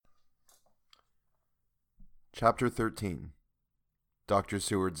Chapter 13. Dr.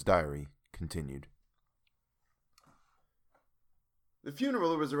 Seward's Diary, continued. The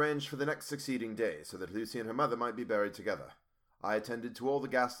funeral was arranged for the next succeeding day, so that Lucy and her mother might be buried together. I attended to all the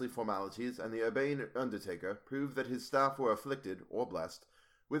ghastly formalities, and the urbane undertaker proved that his staff were afflicted, or blessed,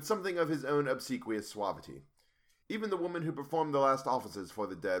 with something of his own obsequious suavity. Even the woman who performed the last offices for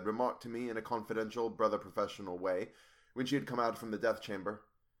the dead remarked to me in a confidential, brother-professional way, when she had come out from the death chamber,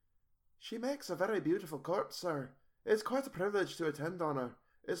 "She makes a very beautiful corpse, sir. It's quite a privilege to attend on her.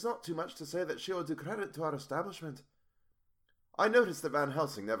 It's not too much to say that she will do credit to our establishment." I noticed that Van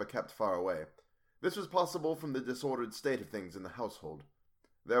Helsing never kept far away. This was possible from the disordered state of things in the household.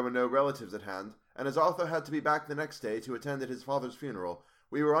 There were no relatives at hand, and as Arthur had to be back the next day to attend at his father's funeral,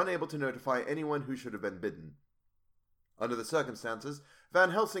 we were unable to notify anyone who should have been bidden. Under the circumstances, Van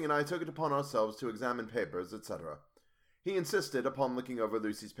Helsing and I took it upon ourselves to examine papers, etc. He insisted upon looking over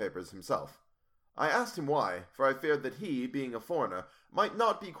Lucy's papers himself. I asked him why, for I feared that he, being a foreigner, might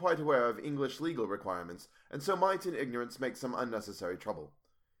not be quite aware of English legal requirements, and so might in ignorance make some unnecessary trouble.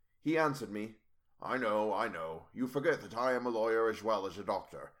 He answered me, I know. You forget that I am a lawyer as well as a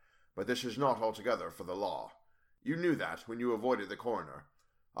doctor, but this is not altogether for the law. You knew that when you avoided the coroner.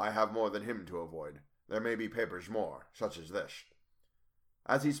 I have more than him to avoid. There may be papers more, such as this."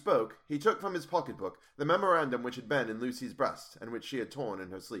 As he spoke, he took from his pocketbook the memorandum which had been in Lucy's breast, and which she had torn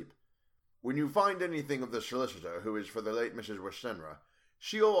in her sleep. "When you find anything of the solicitor who is for the late Mrs. Westenra,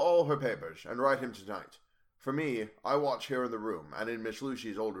 seal all her papers, and write him tonight. For me, I watch here in the room, and in Miss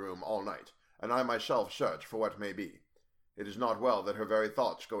Lucy's old room all night, and I myself search for what may be. It is not well that her very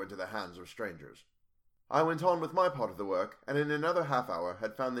thoughts go into the hands of strangers." I went on with my part of the work, and in another half-hour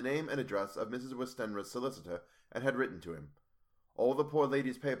had found the name and address of Mrs. Westenra's solicitor, and had written to him. All the poor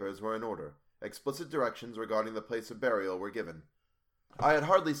lady's papers were in order. Explicit directions regarding the place of burial were given. I had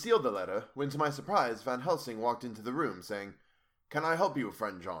hardly sealed the letter, when to my surprise Van Helsing walked into the room, saying, "Can I help you,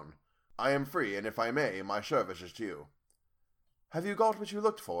 friend John? I am free, and if I may, my service is to you." "Have you got what you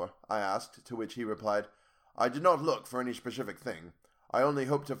looked for?" I asked, to which he replied, "I did not look for any specific thing. I only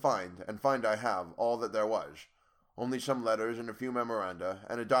hope to find, and find I have, all that there was. Only some letters and a few memoranda,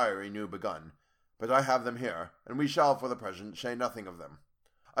 and a diary new begun. But I have them here, and we shall, for the present, say nothing of them.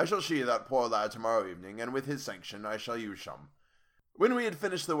 I shall see that poor lad tomorrow evening, and with his sanction I shall use some." When we had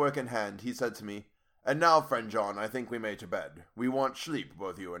finished the work in hand, he said to me, "And now, friend John, I think we may to bed. We want sleep,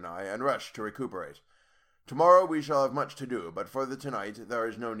 both you and I, and rest to recuperate. Tomorrow we shall have much to do, but for the tonight there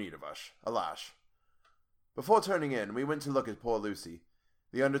is no need of us, alas." Before turning in, we went to look at poor Lucy.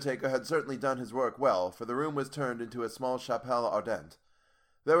 The undertaker had certainly done his work well, for the room was turned into a small chapelle ardente.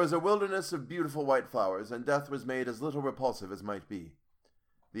 There was a wilderness of beautiful white flowers, and death was made as little repulsive as might be.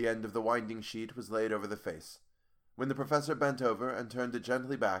 The end of the winding sheet was laid over the face. When the professor bent over and turned it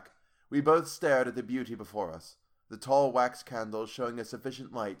gently back, we both stared at the beauty before us, the tall wax candles showing a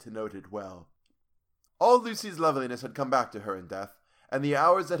sufficient light to note it well. All Lucy's loveliness had come back to her in death, and the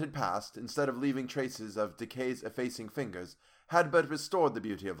hours that had passed, instead of leaving traces of decay's effacing fingers, had but restored the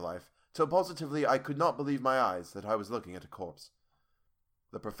beauty of life, till positively I could not believe my eyes that I was looking at a corpse.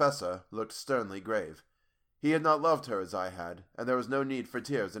 The professor looked sternly grave. He had not loved her as I had, and there was no need for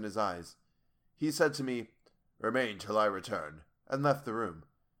tears in his eyes. He said to me, "Remain till I return," and left the room.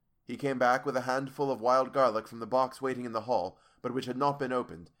 He came back with a handful of wild garlic from the box waiting in the hall, but which had not been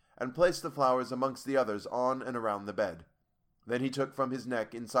opened, and placed the flowers amongst the others on and around the bed. Then he took from his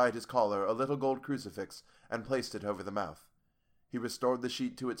neck inside his collar a little gold crucifix, and placed it over the mouth. He restored the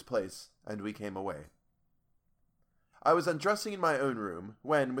sheet to its place, and we came away. I was undressing in my own room,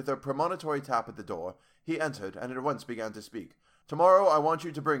 when, with a premonitory tap at the door, he entered, and at once began to speak. "Tomorrow I want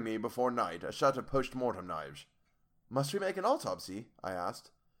you to bring me, before night, a set of post-mortem knives." "Must we make an autopsy?" I asked.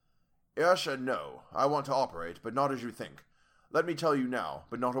 "Yes and no. I want to operate, but not as you think. Let me tell you now,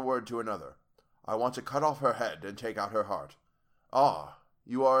 but not a word to another. I want to cut off her head and take out her heart." "Ah,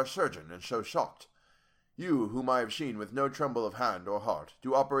 you are a surgeon, and so shocked. You, whom I have seen with no tremble of hand or heart,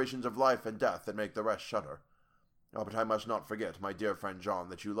 do operations of life and death that make the rest shudder. Oh, but I must not forget, my dear friend John,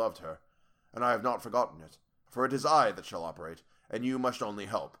 that you loved her, and I have not forgotten it, for it is I that shall operate, and you must only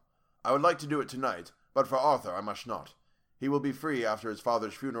help. I would like to do it tonight, but for Arthur I must not. He will be free after his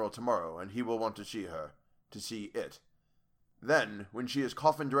father's funeral tomorrow, and he will want to see her, to see it. Then, when she is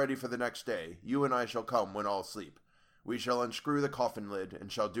coffined ready for the next day, you and I shall come when all sleep. We shall unscrew the coffin lid,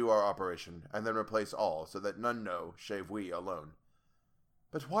 and shall do our operation, and then replace all, so that none know, save we alone."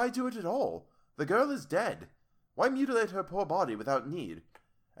 "But why do it at all? The girl is dead. Why mutilate her poor body without need?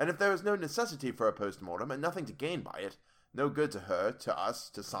 And if there is no necessity for a post-mortem, and nothing to gain by it, no good to her, to us,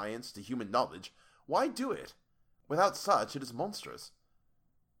 to science, to human knowledge, why do it? Without such, it is monstrous."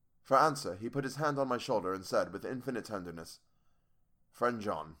 For answer, he put his hand on my shoulder and said with infinite tenderness, "Friend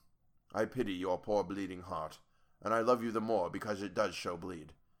John, I pity your poor bleeding heart, and I love you the more because it does so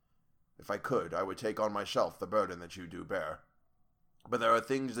bleed. If I could, I would take on myself the burden that you do bear. But there are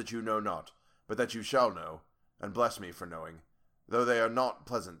things that you know not, but that you shall know, and bless me for knowing, though they are not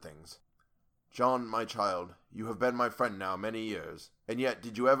pleasant things. John, my child, you have been my friend now many years, and yet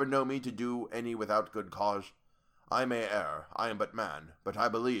did you ever know me to do any without good cause? I may err, I am but man, but I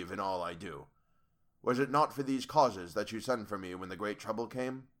believe in all I do. Was it not for these causes that you sent for me when the great trouble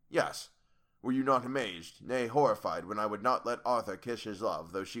came? Yes. Were you not amazed, nay horrified, when I would not let Arthur kiss his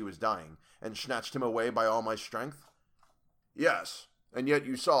love, though she was dying, and snatched him away by all my strength? Yes, and yet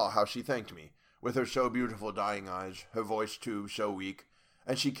you saw how she thanked me, with her so beautiful dying eyes, her voice too so weak,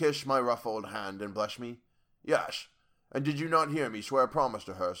 and she kissed my rough old hand and blessed me? Yes, and did you not hear me swear a promise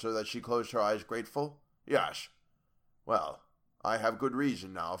to her, so that she closed her eyes grateful? Yes. Well, I have good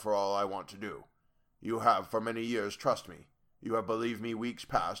reason now for all I want to do. You have for many years trust me. You have believed me weeks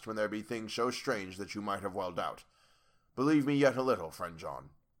past when there be things so strange that you might have well doubt. Believe me yet a little, friend John.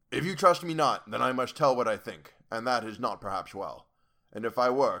 If you trust me not, then I must tell what I think, and that is not perhaps well. And if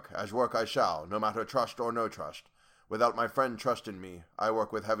I work, as work I shall, no matter trust or no trust, without my friend trust in me, I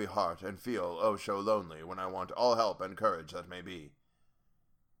work with heavy heart, and feel, oh, so lonely, when I want all help and courage that may be.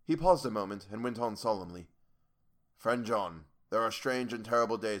 He paused a moment, and went on solemnly. Friend John, there are strange and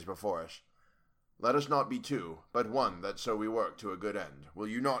terrible days before us. Let us not be two, but one, that so we work to a good end. Will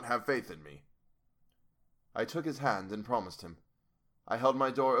you not have faith in me? I took his hand and promised him. I held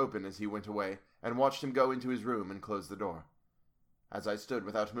my door open as he went away, and watched him go into his room and close the door. As I stood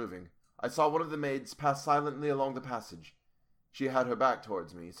without moving, I saw one of the maids pass silently along the passage. She had her back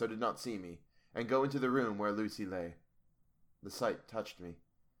towards me, so did not see me, and go into the room where Lucy lay. The sight touched me.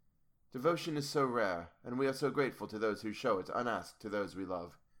 Devotion is so rare, and we are so grateful to those who show it unasked to those we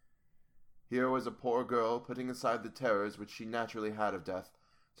love. Here was a poor girl putting aside the terrors which she naturally had of death,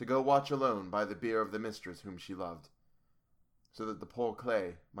 to go watch alone by the bier of the mistress whom she loved, so that the poor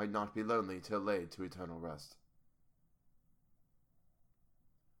clay might not be lonely till laid to eternal rest.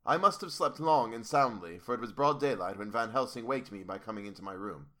 I must have slept long and soundly, for it was broad daylight when Van Helsing waked me by coming into my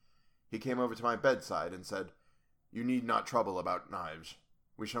room. He came over to my bedside and said, "You need not trouble about knives.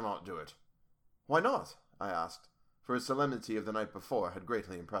 We shall not do it." "Why not?" I asked, for his solemnity of the night before had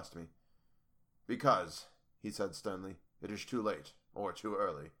greatly impressed me. "Because," he said sternly, "it is too late, or too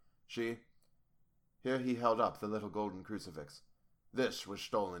early. She—" Here he held up the little golden crucifix. "This was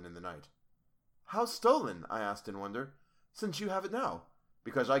stolen in the night." "How stolen?" I asked in wonder, "since you have it now."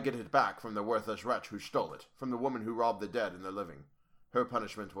 "Because I get it back from the worthless wretch who stole it, from the woman who robbed the dead and the living. Her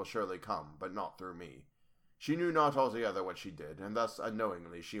punishment will surely come, but not through me. She knew not altogether what she did, and thus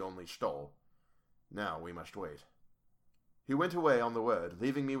unknowingly she only stole. Now we must wait." He went away on the word,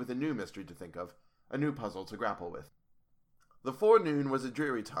 leaving me with a new mystery to think of, a new puzzle to grapple with. The forenoon was a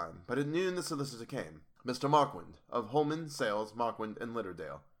dreary time, but at noon the solicitor came, Mr. Markwind, of Holman, Sales, Markwind, and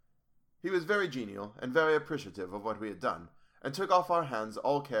Litterdale. He was very genial, and very appreciative of what we had done, and took off our hands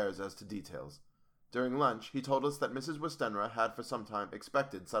all cares as to details. During lunch, he told us that Mrs. Westenra had for some time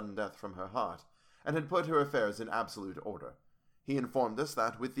expected sudden death from her heart, and had put her affairs in absolute order. He informed us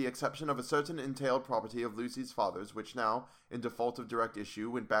that, with the exception of a certain entailed property of Lucy's father's, which now, in default of direct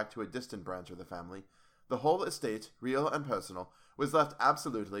issue, went back to a distant branch of the family, the whole estate, real and personal, was left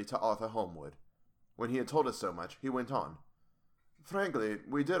absolutely to Arthur Holmwood. When he had told us so much, he went on. "Frankly,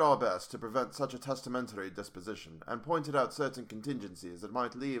 we did our best to prevent such a testamentary disposition, and pointed out certain contingencies that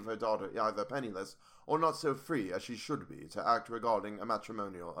might leave her daughter either penniless or not so free as she should be to act regarding a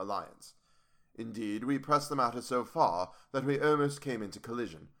matrimonial alliance. Indeed, we pressed the matter so far that we almost came into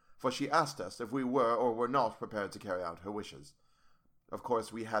collision, for she asked us if we were or were not prepared to carry out her wishes. Of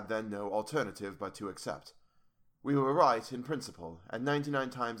course, we had then no alternative but to accept. We were right in principle, and 99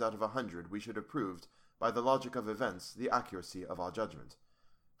 times out of 100 we should have proved, by the logic of events, the accuracy of our judgment.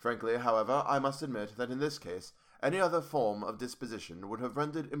 Frankly, however, I must admit that in this case, any other form of disposition would have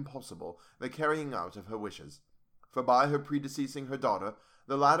rendered impossible the carrying out of her wishes. For by her predeceasing her daughter,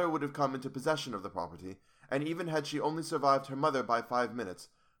 the latter would have come into possession of the property, and even had she only survived her mother by 5 minutes,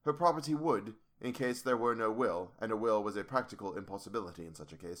 her property would, in case there were no will, and a will was a practical impossibility in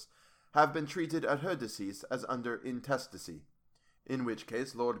such a case, have been treated at her decease as under intestacy, in which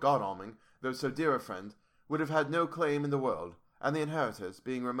case Lord Godalming, though so dear a friend, would have had no claim in the world, and the inheritors,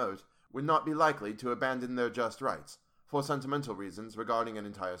 being remote, would not be likely to abandon their just rights, for sentimental reasons regarding an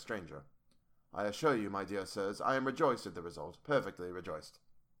entire stranger. I assure you, my dear sirs, I am rejoiced at the result, perfectly rejoiced."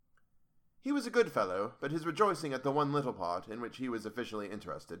 He was a good fellow, but his rejoicing at the one little part, in which he was officially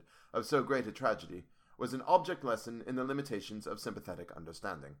interested, of so great a tragedy, was an object lesson in the limitations of sympathetic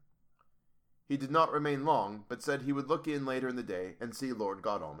understanding. He did not remain long, but said he would look in later in the day and see Lord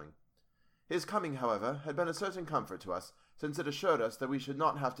Godalming. His coming, however, had been a certain comfort to us, since it assured us that we should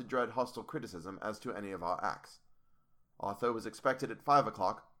not have to dread hostile criticism as to any of our acts. Arthur was expected at 5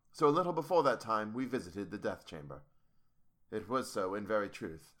 o'clock, so a little before that time we visited the death chamber. It was so in very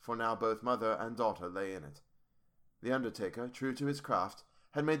truth, for now both mother and daughter lay in it. The undertaker, true to his craft,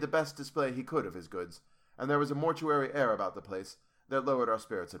 had made the best display he could of his goods, and there was a mortuary air about the place that lowered our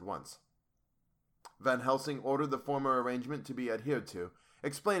spirits at once. Van Helsing ordered the former arrangement to be adhered to,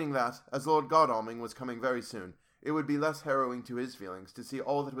 explaining that, as Lord Godalming was coming very soon, it would be less harrowing to his feelings to see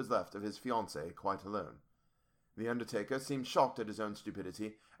all that was left of his fiancée quite alone. The undertaker seemed shocked at his own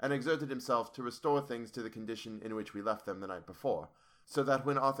stupidity, and exerted himself to restore things to the condition in which we left them the night before, so that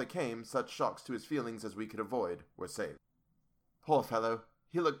when Arthur came, such shocks to his feelings as we could avoid were saved. Poor fellow!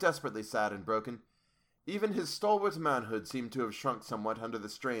 He looked desperately sad and broken. Even his stalwart manhood seemed to have shrunk somewhat under the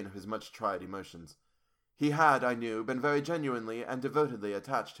strain of his much-tried emotions. He had, I knew, been very genuinely and devotedly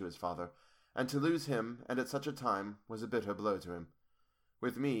attached to his father, and to lose him, and at such a time, was a bitter blow to him.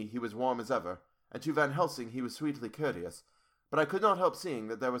 With me he was warm as ever, and to Van Helsing he was sweetly courteous, but I could not help seeing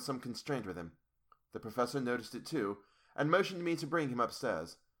that there was some constraint with him. The professor noticed it too, and motioned me to bring him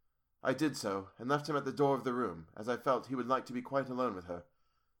upstairs. I did so, and left him at the door of the room, as I felt he would like to be quite alone with her.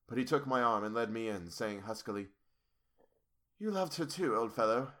 But he took my arm and led me in, saying huskily, "You loved her too, old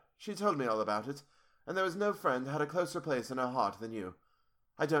fellow. She told me all about it, and there was no friend had a closer place in her heart than you.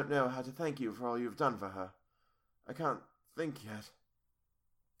 I don't know how to thank you for all you've done for her. I can't think yet."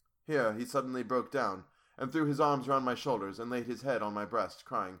 Here he suddenly broke down, and threw his arms round my shoulders, and laid his head on my breast,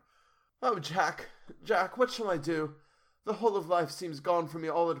 crying, "Oh, Jack, Jack, what shall I do? The whole of life seems gone from me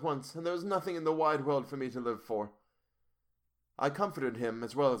all at once, and there is nothing in the wide world for me to live for." I comforted him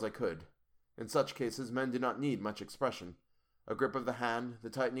as well as I could. In such cases men do not need much expression. A grip of the hand,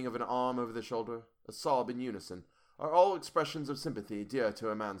 the tightening of an arm over the shoulder, a sob in unison, are all expressions of sympathy dear to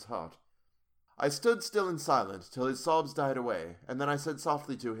a man's heart. I stood still and silent till his sobs died away, and then I said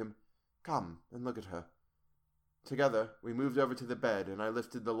softly to him, "Come and look at her." Together we moved over to the bed, and I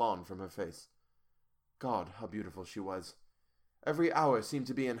lifted the lawn from her face. God, how beautiful she was! Every hour seemed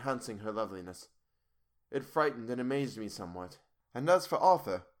to be enhancing her loveliness. It frightened and amazed me somewhat, and as for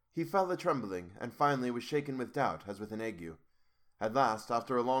Arthur, he fell a-trembling, and finally was shaken with doubt, as with an ague. At last,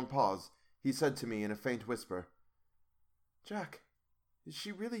 after a long pause, he said to me in a faint whisper, "Jack, is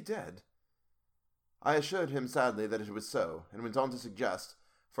she really dead?" I assured him sadly that it was so, and went on to suggest,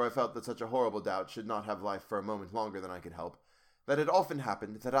 for I felt that such a horrible doubt should not have life for a moment longer than I could help, that it often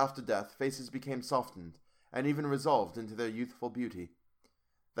happened that after death faces became softened, and even resolved into their youthful beauty.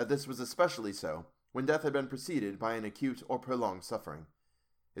 That this was especially so, when death had been preceded by an acute or prolonged suffering.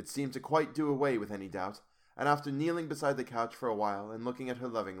 It seemed to quite do away with any doubt, and after kneeling beside the couch for a while and looking at her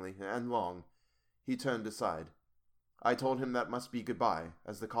lovingly and long, he turned aside. I told him that must be goodbye,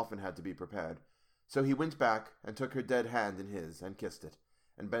 as the coffin had to be prepared, so he went back and took her dead hand in his and kissed it,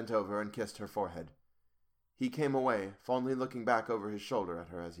 and bent over and kissed her forehead. He came away, fondly looking back over his shoulder at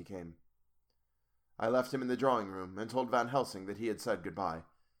her as he came. I left him in the drawing-room, and told Van Helsing that he had said goodbye,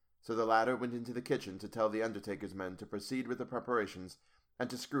 so the latter went into the kitchen to tell the undertaker's men to proceed with the preparations and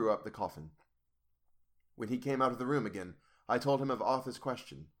to screw up the coffin. When he came out of the room again, I told him of Arthur's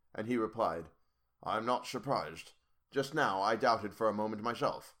question, and he replied, "I'm not surprised. Just now I doubted for a moment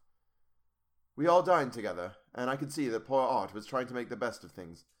myself." We all dined together, and I could see that poor Art was trying to make the best of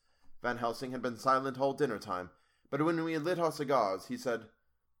things. Van Helsing had been silent all dinner time, but when we had lit our cigars, he said,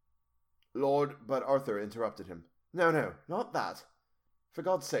 But Arthur interrupted him. No, not that. For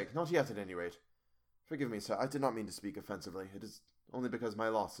God's sake, not yet at any rate. Forgive me, sir, I did not mean to speak offensively. It is only because my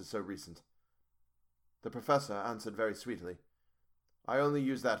loss is so recent." The professor answered very sweetly, "I only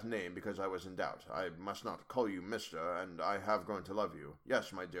used that name because I was in doubt. I must not call you Mr., and I have grown to love you.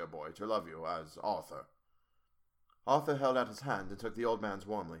 Yes, my dear boy, to love you as Arthur." Arthur held out his hand and took the old man's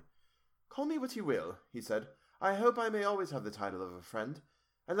warmly. "Call me what you will," he said. "I hope I may always have the title of a friend,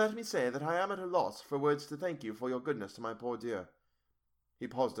 and let me say that I am at a loss for words to thank you for your goodness to my poor dear." He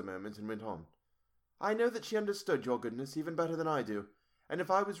paused a moment and went on. "I know that she understood your goodness even better than I do, and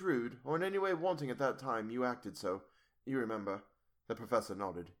if I was rude, or in any way wanting at that time, you acted so. You remember." The professor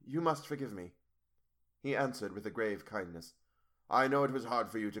nodded. "You must forgive me." He answered with a grave kindness. "I know it was hard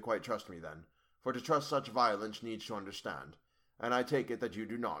for you to quite trust me then, for to trust such violence needs to understand, and I take it that you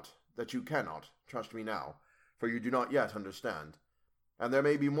do not, that you cannot, trust me now, for you do not yet understand. And there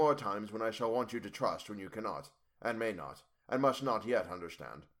may be more times when I shall want you to trust when you cannot, and may not, and must not yet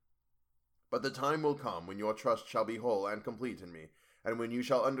understand. But the time will come when your trust shall be whole and complete in me, and when you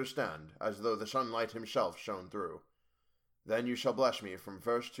shall understand, as though the sunlight himself shone through. Then you shall bless me from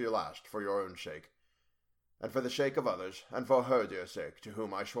first to last for your own sake, and for the sake of others, and for her dear sake, to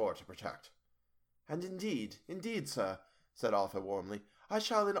whom I swore to protect." "And indeed, sir," said Arthur warmly, "I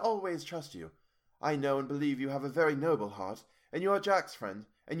shall in all ways trust you. I know and believe you have a very noble heart, and you are Jack's friend,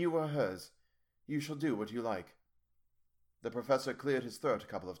 and you are hers. You shall do what you like." The professor cleared his throat a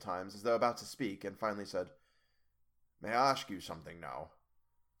couple of times, as though about to speak, and finally said, "May I ask you something now?"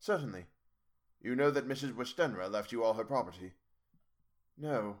 "Certainly." "You know that Mrs. Westenra left you all her property?"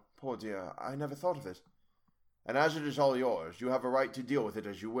 "No, poor dear, I never thought of it." "And as it is all yours, you have a right to deal with it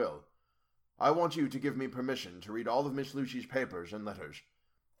as you will. I want you to give me permission to read all of Miss Lucy's papers and letters.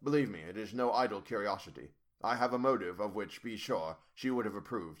 Believe me, it is no idle curiosity. I have a motive of which, be sure, she would have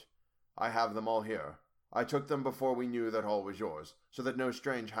approved. I have them all here. I took them before we knew that all was yours, so that no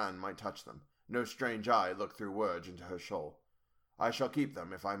strange hand might touch them, no strange eye look through words into her soul. I shall keep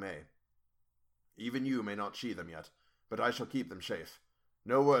them, if I may. Even you may not see them yet, but I shall keep them safe.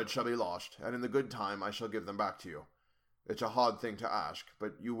 No word shall be lost, and in the good time I shall give them back to you. It's a hard thing to ask,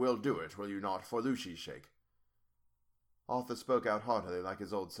 but you will do it, will you not, for Lucy's sake?" Arthur spoke out heartily like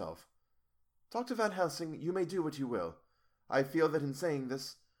his old self. "Dr. Van Helsing, you may do what you will. I feel that in saying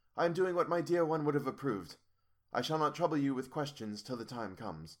this, I am doing what my dear one would have approved. I shall not trouble you with questions till the time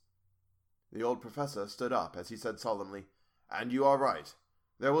comes." The old professor stood up as he said solemnly, "And you are right.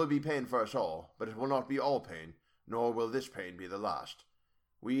 There will be pain for us all, but it will not be all pain, nor will this pain be the last.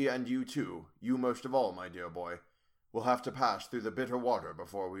 We and you too, you most of all, my dear boy, will have to pass through the bitter water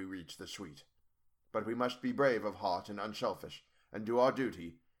before we reach the sweet. But we must be brave of heart and unselfish, and do our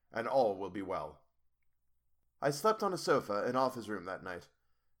duty, and all will be well." I slept on a sofa in Arthur's room that night.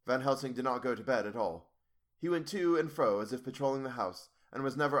 Van Helsing did not go to bed at all. He went to and fro as if patrolling the house, and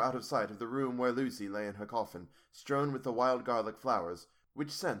was never out of sight of the room where Lucy lay in her coffin, strewn with the wild garlic flowers, which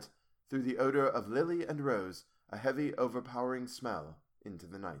sent, through the odor of lily and rose, a heavy, overpowering smell into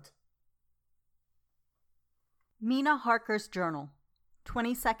the night. Mina Harker's Journal,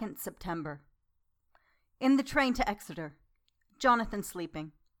 22nd September. In the train to Exeter. Jonathan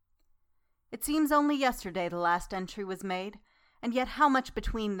sleeping. It seems only yesterday the last entry was made, and yet how much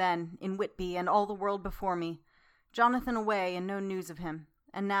between then, in Whitby and all the world before me. Jonathan away and no news of him,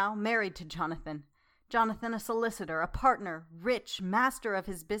 and now married to Jonathan. Jonathan a solicitor, a partner, rich, master of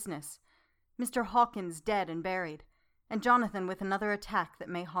his business. Mr. Hawkins dead and buried, and Jonathan with another attack that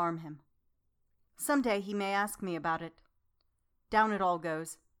may harm him. Some day he may ask me about it. Down it all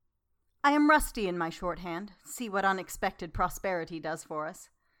goes. I am rusty in my shorthand, see what unexpected prosperity does for us.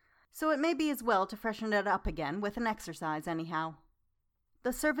 So it may be as well to freshen it up again with an exercise anyhow.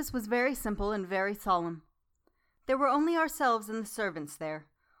 The service was very simple and very solemn. There were only ourselves and the servants there,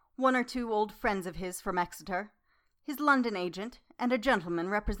 one or two old friends of his from Exeter, his London agent, and a gentleman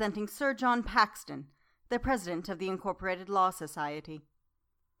representing Sir John Paxton, the president of the Incorporated Law Society.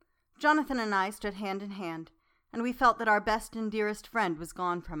 Jonathan and I stood hand in hand, and we felt that our best and dearest friend was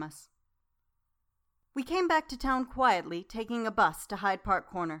gone from us. We came back to town quietly, taking a bus to Hyde Park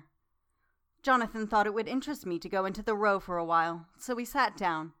Corner. Jonathan thought it would interest me to go into the Row for a while, so we sat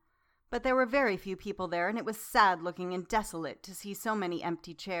down. But there were very few people there, and it was sad-looking and desolate to see so many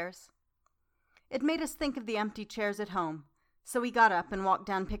empty chairs. It made us think of the empty chairs at home, so we got up and walked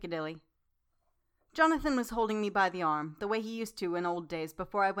down Piccadilly. Jonathan was holding me by the arm, the way he used to in old days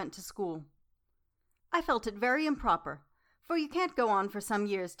before I went to school. I felt it very improper, for you can't go on for some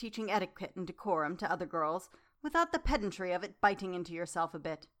years teaching etiquette and decorum to other girls without the pedantry of it biting into yourself a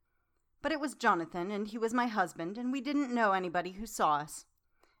bit. But it was Jonathan, and he was my husband, and we didn't know anybody who saw us.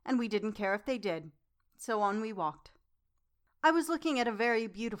 And we didn't care if they did. So on we walked. I was looking at a very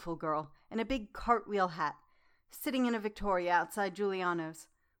beautiful girl in a big cartwheel hat, sitting in a Victoria outside Giuliano's,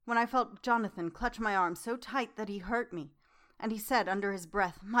 when I felt Jonathan clutch my arm so tight that he hurt me, and he said under his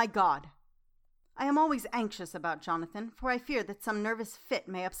breath, "My God!" I am always anxious about Jonathan, for I fear that some nervous fit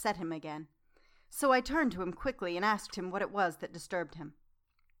may upset him again. So I turned to him quickly and asked him what it was that disturbed him.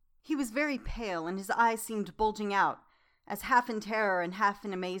 He was very pale, and his eyes seemed bulging out, as half in terror and half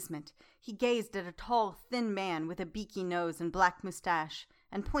in amazement, he gazed at a tall, thin man with a beaky nose and black moustache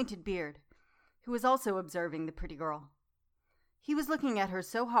and pointed beard, who was also observing the pretty girl. He was looking at her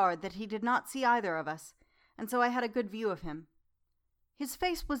so hard that he did not see either of us, and so I had a good view of him. His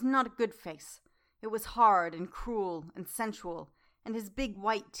face was not a good face. It was hard and cruel and sensual, and his big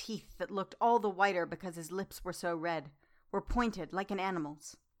white teeth that looked all the whiter because his lips were so red, were pointed like an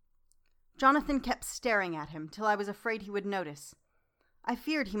animal's. Jonathan kept staring at him till I was afraid he would notice. I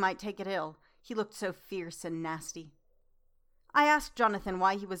feared he might take it ill. He looked so fierce and nasty. I asked Jonathan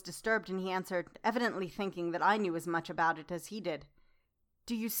why he was disturbed, and he answered, evidently thinking that I knew as much about it as he did.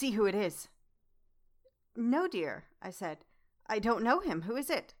 "Do you see who it is?" "No, dear," I said. I don't know him. Who is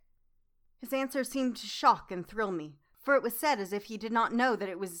it?" His answer seemed to shock and thrill me, for it was said as if he did not know that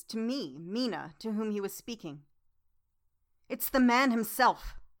it was to me, Mina, to whom he was speaking. "It's the man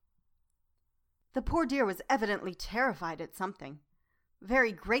himself." The poor dear was evidently terrified at something.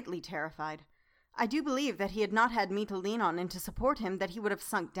 Very greatly terrified. I do believe that he had not had me to lean on and to support him, that he would have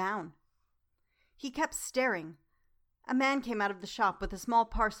sunk down. He kept staring. A man came out of the shop with a small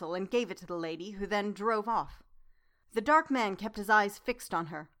parcel and gave it to the lady, who then drove off. The dark man kept his eyes fixed on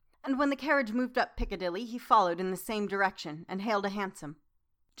her, and when the carriage moved up Piccadilly, he followed in the same direction and hailed a hansom.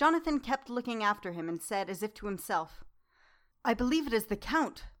 Jonathan kept looking after him and said, as if to himself, "I believe it is the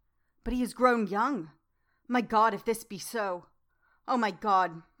Count, but he has grown young. My God, if this be so! Oh, my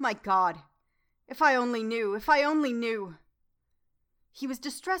God, my God! If I only knew, if I only knew!" He was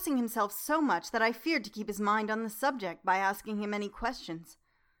distressing himself so much that I feared to keep his mind on the subject by asking him any questions,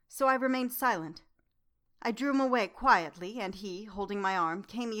 so I remained silent. I drew him away quietly, and he, holding my arm,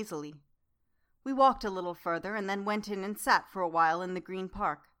 came easily. We walked a little further, and then went in and sat for a while in the Green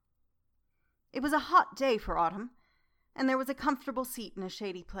Park. It was a hot day for autumn, and there was a comfortable seat in a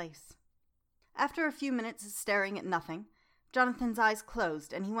shady place. After a few minutes of staring at nothing, Jonathan's eyes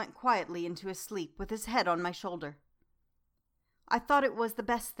closed, and he went quietly into his sleep with his head on my shoulder. I thought it was the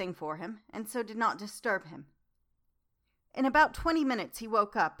best thing for him, and so did not disturb him. In about 20 minutes he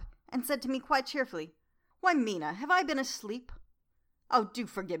woke up, and said to me quite cheerfully, "Why, Mina, have I been asleep? Oh, do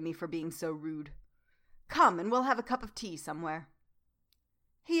forgive me for being so rude. Come, and we'll have a cup of tea somewhere."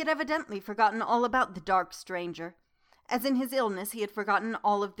 He had evidently forgotten all about the dark stranger, as in his illness he had forgotten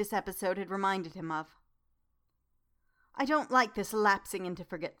all of this episode had reminded him of. I don't like this lapsing into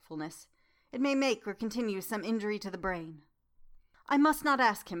forgetfulness. It may make or continue some injury to the brain. I must not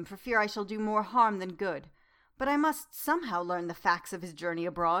ask him, for fear I shall do more harm than good, but I must somehow learn the facts of his journey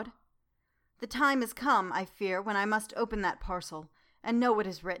abroad. The time has come, I fear, when I must open that parcel, and know what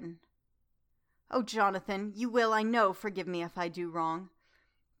is written. Oh, Jonathan, you will, I know, forgive me if I do wrong,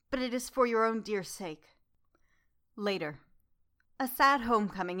 but it is for your own dear sake. Later. A sad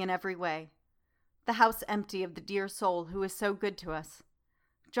homecoming in every way. The house empty of the dear soul who is so good to us.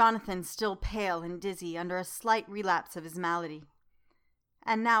 Jonathan still pale and dizzy under a slight relapse of his malady.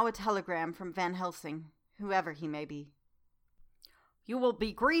 And now a telegram from Van Helsing, whoever he may be. "You will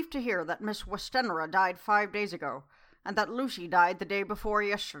be grieved to hear that Miss Westenra died 5 days ago, and that Lucy died the day before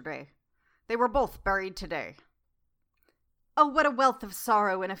yesterday. They were both buried today." Oh, what a wealth of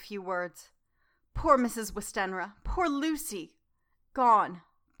sorrow in a few words. Poor Mrs. Westenra, poor Lucy! Gone,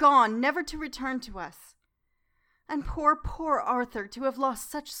 gone, never to return to us. And poor, poor Arthur, to have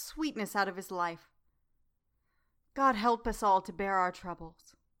lost such sweetness out of his life. God help us all to bear our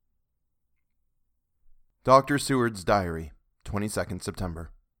troubles. Dr. Seward's Diary, 22nd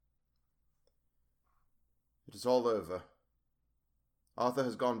September. It is all over. Arthur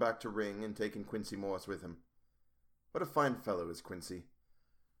has gone back to Ring and taken Quincy Morris with him. What a fine fellow is Quincy.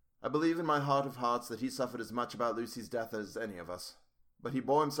 I believe in my heart of hearts that he suffered as much about Lucy's death as any of us, but he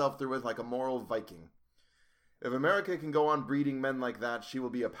bore himself through it like a moral Viking. If America can go on breeding men like that, she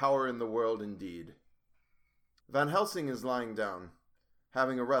will be a power in the world indeed. Van Helsing is lying down,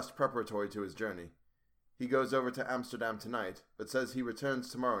 having a rest preparatory to his journey. He goes over to Amsterdam tonight, but says he returns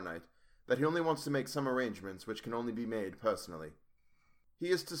tomorrow night, that he only wants to make some arrangements which can only be made personally. He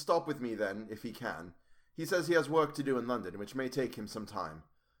is to stop with me then, if he can. He says he has work to do in London, which may take him some time.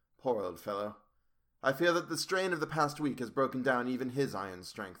 Poor old fellow. I fear that the strain of the past week has broken down even his iron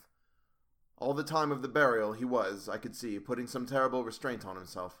strength. All the time of the burial he was, I could see, putting some terrible restraint on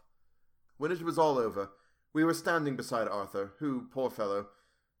himself. When it was all over, we were standing beside Arthur, who, poor fellow,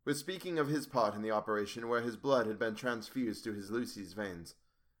 was speaking of his part in the operation where his blood had been transfused to his Lucy's veins.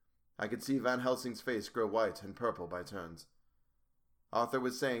 I could see Van Helsing's face grow white and purple by turns. Arthur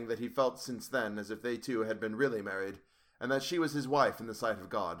was saying that he felt since then as if they two had been really married, and that she was his wife in the sight of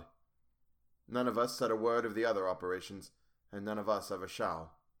God. None of us said a word of the other operations, and none of us ever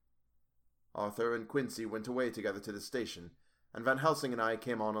shall. Arthur and Quincy went away together to the station, and Van Helsing and I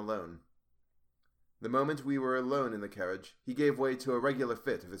came on alone. The moment we were alone in the carriage, he gave way to a regular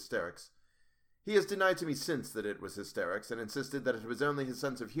fit of hysterics. He has denied to me since that it was hysterics, and insisted that it was only his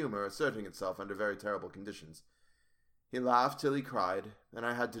sense of humor asserting itself under very terrible conditions. He laughed till he cried, and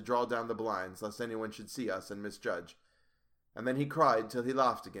I had to draw down the blinds lest anyone should see us and misjudge. And then he cried till he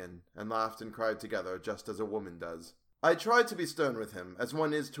laughed again, and laughed and cried together, just as a woman does. I tried to be stern with him, as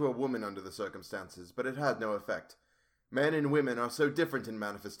one is to a woman under the circumstances, but it had no effect. Men and women are so different in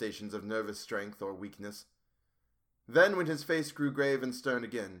manifestations of nervous strength or weakness. Then, when his face grew grave and stern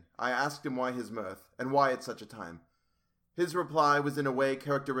again, I asked him why his mirth, and why at such a time. His reply was in a way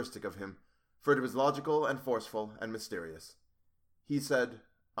characteristic of him, for it was logical and forceful and mysterious. He said,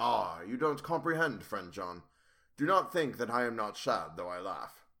 "Ah, you don't comprehend, friend John. Do not think that I am not sad, though I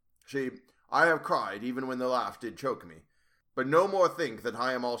laugh. See, I have cried even when the laugh did choke me. But no more think that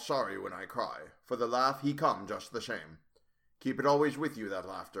I am all sorry when I cry, for the laugh he come just the same. Keep it always with you, that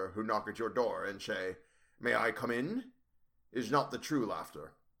laughter, who knock at your door and say, 'May I come in?' is not the true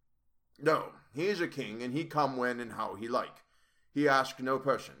laughter. No, he is a king, and he come when and how he like. He ask no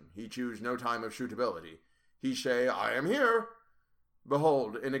person, he choose no time of suitability. He say, 'I am here.'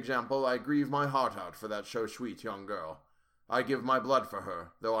 Behold, in example, I grieve my heart out for that so sweet young girl. I give my blood for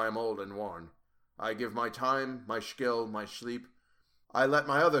her, though I am old and worn. I give my time, my skill, my sleep. I let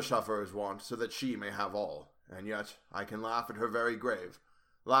my other sufferers want, so that she may have all. And yet I can laugh at her very grave,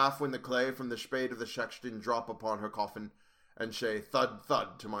 laugh when the clay from the spade of the sexton drop upon her coffin, and say thud,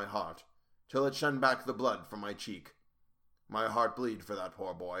 thud to my heart, till it send back the blood from my cheek. My heart bleed for that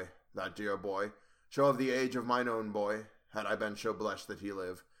poor boy, that dear boy, so of the age of mine own boy, had I been so blessed that he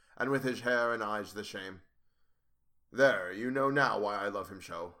live, and with his hair and eyes the same. There, you know now why I love him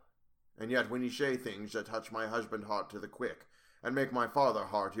so. And yet when he say things that touch my husband heart to the quick, and make my father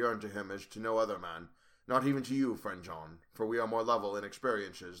heart yearn to him as to no other man, not even to you, friend John, for we are more level in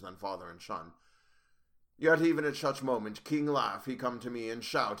experiences than father and son. Yet even at such moment, King laugh, he come to me and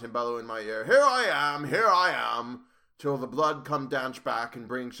shout and bellow in my ear, 'Here I am,' till the blood come dance back and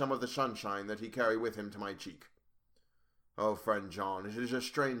bring some of the sunshine that he carry with him to my cheek. Oh, friend John, it is a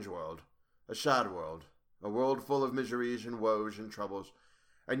strange world, a sad world, a world full of miseries and woes and troubles,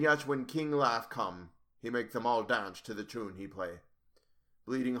 and yet when King laugh come, he make them all dance to the tune he play.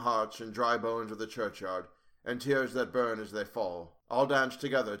 Bleeding hearts and dry bones of the churchyard, and tears that burn as they fall, all dance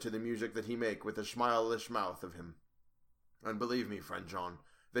together to the music that he make with the smileless mouth of him. And believe me, friend John,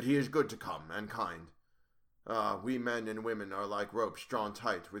 that he is good to come, and kind. Ah, we men and women are like ropes drawn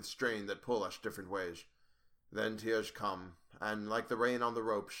tight with strain that pull us different ways. Then tears come, and like the rain on the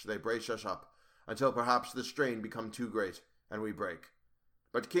ropes, they brace us up, until perhaps the strain become too great, and we break.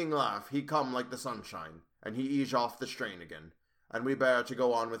 But King laugh, he come like the sunshine, and he ease off the strain again, and we bear to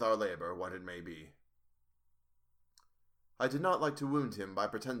go on with our labor, what it may be." I did not like to wound him by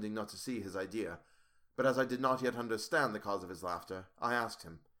pretending not to see his idea, but as I did not yet understand the cause of his laughter, I asked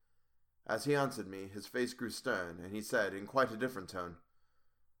him. As he answered me, his face grew stern, and he said, in quite a different tone,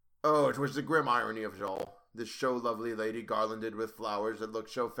 "Oh, it was the grim irony of it all, this so lovely lady garlanded with flowers that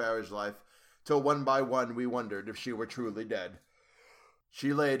looked so fair as life, till one by one we wondered if she were truly dead.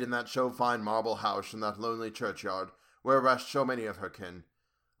 She laid in that so fine marble house in that lonely churchyard, where rest so many of her kin,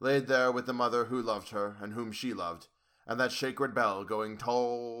 laid there with the mother who loved her, and whom she loved, and that sacred bell going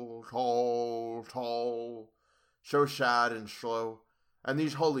toll, toll, toll, so sad and slow, and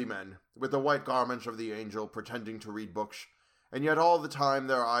these holy men, with the white garments of the angel, pretending to read books, and yet all the time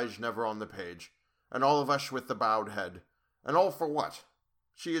their eyes never on the page, and all of us with the bowed head, and all for what?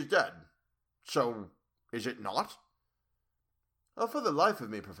 She is dead. So, is it not?" "Oh, for the life of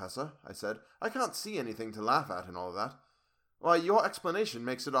me, Professor," I said, "I can't see anything to laugh at in all that. Why, your explanation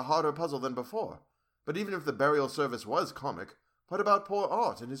makes it a harder puzzle than before. But even if the burial service was comic, what about poor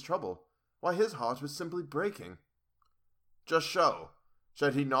Art and his trouble? Why, his heart was simply breaking." "Just so.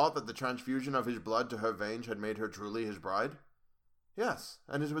 Said he not that the transfusion of his blood to her veins had made her truly his bride?" "Yes,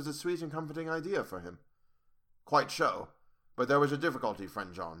 and it was a sweet and comforting idea for him." "Quite so. But there was a difficulty,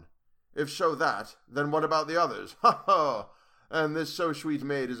 friend John. If so that, then what about the others? Ha ha! And this so sweet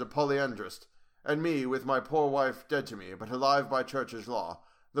maid is a polyandrist, and me with my poor wife dead to me, but alive by church's law,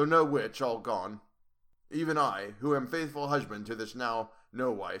 though no witch, all gone. Even I, who am faithful husband to this now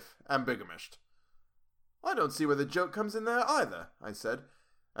no wife, am bigamist." "I don't see where the joke comes in there either," I said,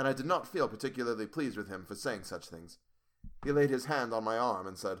 and I did not feel particularly pleased with him for saying such things. He laid his hand on my arm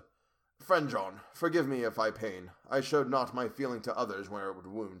and said, "Friend John, forgive me if I pain. I showed not my feeling to others where it would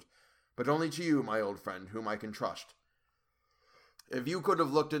wound, but only to you, my old friend, whom I can trust. If you could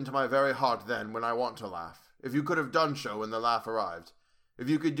have looked into my very heart then when I want to laugh, if you could have done so when the laugh arrived, if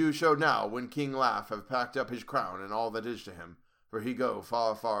you could do so now when King Laugh have packed up his crown and all that is to him, for he go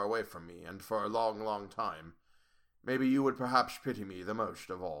far, far away from me, and for a long, long time, maybe you would perhaps pity me the most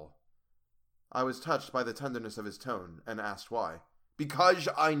of all." I was touched by the tenderness of his tone, and asked why. "Because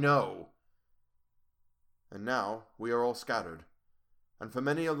I know." And now we are all scattered, and for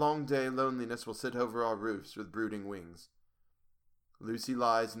many a long day loneliness will sit over our roofs with brooding wings. Lucy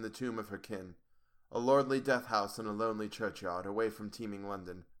lies in the tomb of her kin, a lordly death house in a lonely churchyard away from teeming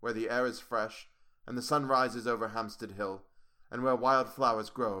London, where the air is fresh, and the sun rises over Hampstead Hill, and where wild flowers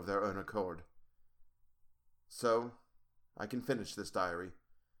grow of their own accord. So, I can finish this diary,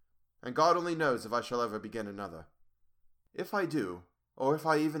 and God only knows if I shall ever begin another. If I do, or if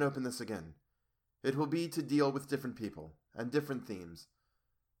I even open this again, it will be to deal with different people, and different themes.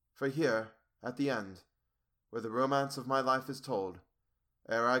 For here, at the end, where the romance of my life is told,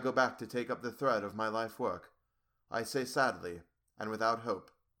 ere I go back to take up the thread of my life work, I say sadly, and without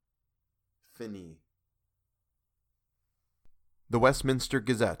hope, Fini. The Westminster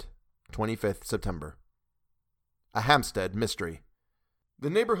Gazette, 25th September. A Hampstead Mystery. The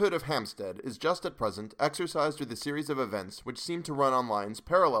neighborhood of Hampstead is just at present exercised with a series of events which seem to run on lines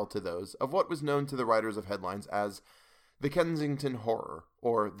parallel to those of what was known to the writers of headlines as the Kensington Horror,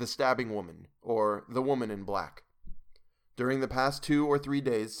 or the Stabbing Woman, or the Woman in Black. During the past 2 or 3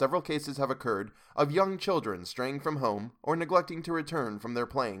 days, several cases have occurred of young children straying from home or neglecting to return from their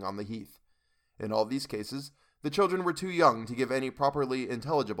playing on the heath. In all these cases, the children were too young to give any properly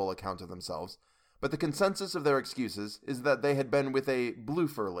intelligible account of themselves, but the consensus of their excuses is that they had been with a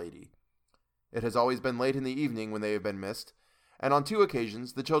bloofer lady. It has always been late in the evening when they have been missed, and on 2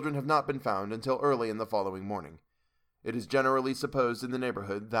 occasions the children have not been found until early in the following morning. It is generally supposed in the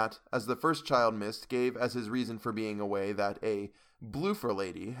neighborhood that, as the first child missed gave as his reason for being away that a bloofer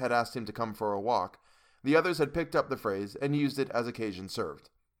lady had asked him to come for a walk, the others had picked up the phrase and used it as occasion served.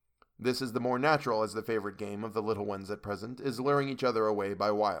 This is the more natural as the favorite game of the little ones at present is luring each other away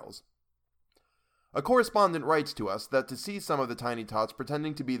by wiles. A correspondent writes to us that to see some of the tiny tots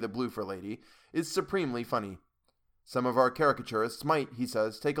pretending to be the bloofer lady is supremely funny. Some of our caricaturists might, he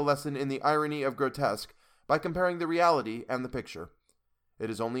says, take a lesson in the irony of grotesque by comparing the reality and the picture. It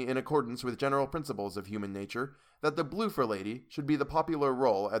is only in accordance with general principles of human nature that the bloofer lady should be the popular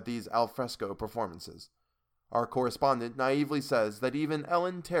role at these alfresco performances. Our correspondent naively says that even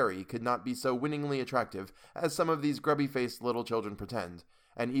Ellen Terry could not be so winningly attractive as some of these grubby-faced little children pretend,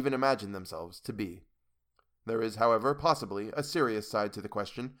 and even imagine themselves to be. There is, however, possibly a serious side to the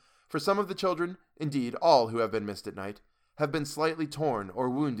question, for some of the children, indeed all who have been missed at night, have been slightly torn or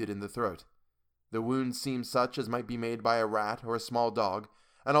wounded in the throat. The wounds seem such as might be made by a rat or a small dog,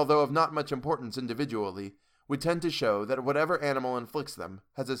 and although of not much importance individually, would tend to show that whatever animal inflicts them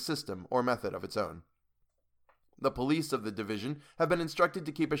has a system or method of its own. The police of the division have been instructed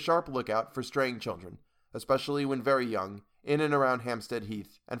to keep a sharp lookout for straying children, especially when very young, in and around Hampstead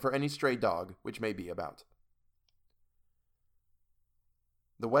Heath, and for any stray dog which may be about.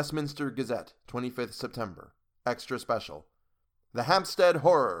 The Westminster Gazette, 25th September. Extra Special. The Hampstead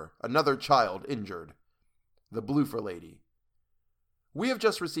Horror, another child injured. The bloofer lady. We have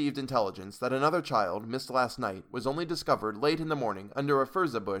just received intelligence that another child, missed last night, was only discovered late in the morning under a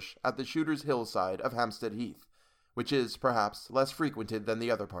furze bush at the Shooter's Hill side of Hampstead Heath, which is, perhaps, less frequented than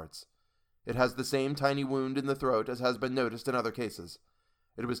the other parts. It has the same tiny wound in the throat as has been noticed in other cases.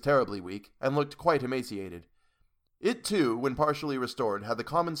 It was terribly weak, and looked quite emaciated. It, too, when partially restored, had the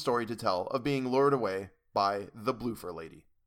common story to tell of being lured away by the bloofer lady.